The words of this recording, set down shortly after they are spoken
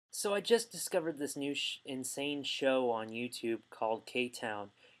So I just discovered this new insane show on YouTube called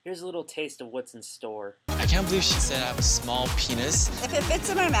K-Town. Here's a little taste of what's in store. I can't believe she said I have a small penis. If it fits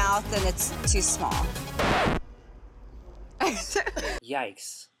in my mouth, then it's too small.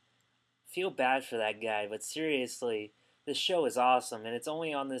 Yikes. Feel bad for that guy, but seriously, this show is awesome, and it's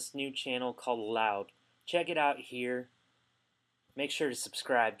only on this new channel called Loud. Check it out here. Make sure to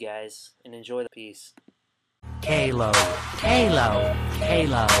subscribe, guys, and enjoy the piece. Kalo, Kalo,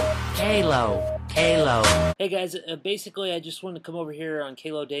 Kalo, Kalo, Kalo. Hey guys, basically I just wanted to come over here on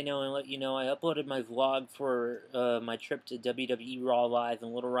Kalo Day Now and let you know I uploaded my vlog for my trip to WWE Raw Live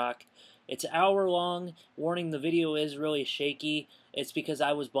in Little Rock. It's an hour long. Warning, the video is really shaky. It's because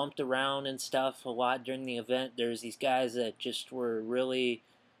I was bumped around and stuff a lot during the event. There's these guys that just were really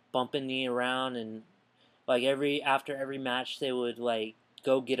bumping me around, and like after every match they would like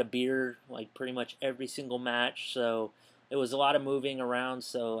go get a beer, like pretty much every single match. So it was a lot of moving around,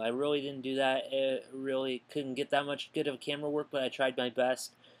 so I really didn't do that. It really couldn't get that much good of camera work, but I tried my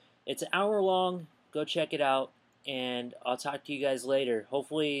best. It's an hour long. Go check it out, and I'll talk to you guys later.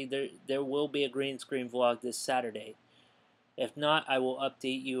 Hopefully there will be a green screen vlog this Saturday. If not, I will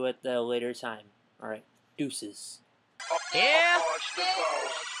update you at the later time. Alright, deuces. Yeah?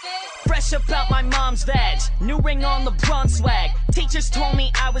 Fresh up out my mom's veg. New ring on LeBron swag. Teachers told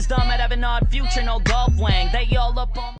me I was dumb, I'd have an odd future, no golf wang. They all up on